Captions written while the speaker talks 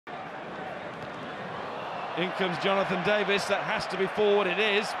In comes Jonathan Davis, that has to be forward, it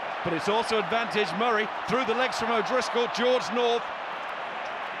is, but it's also advantage. Murray through the legs from O'Driscoll, George North.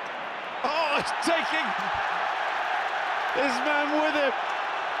 Oh, it's taking his man with him.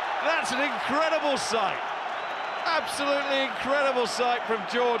 That's an incredible sight. Absolutely incredible sight from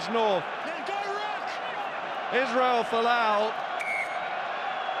George North. Israel Folau.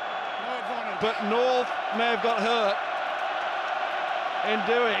 But North may have got hurt in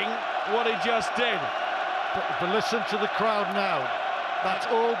doing what he just did. But listen to the crowd now. That's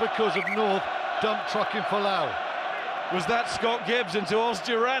all because of North dump trucking Folau. Was that Scott Gibbs into Oz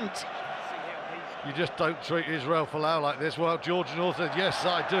Durant? You just don't treat Israel Folau like this. Well, George North said, yes,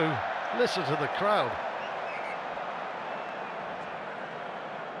 I do. Listen to the crowd.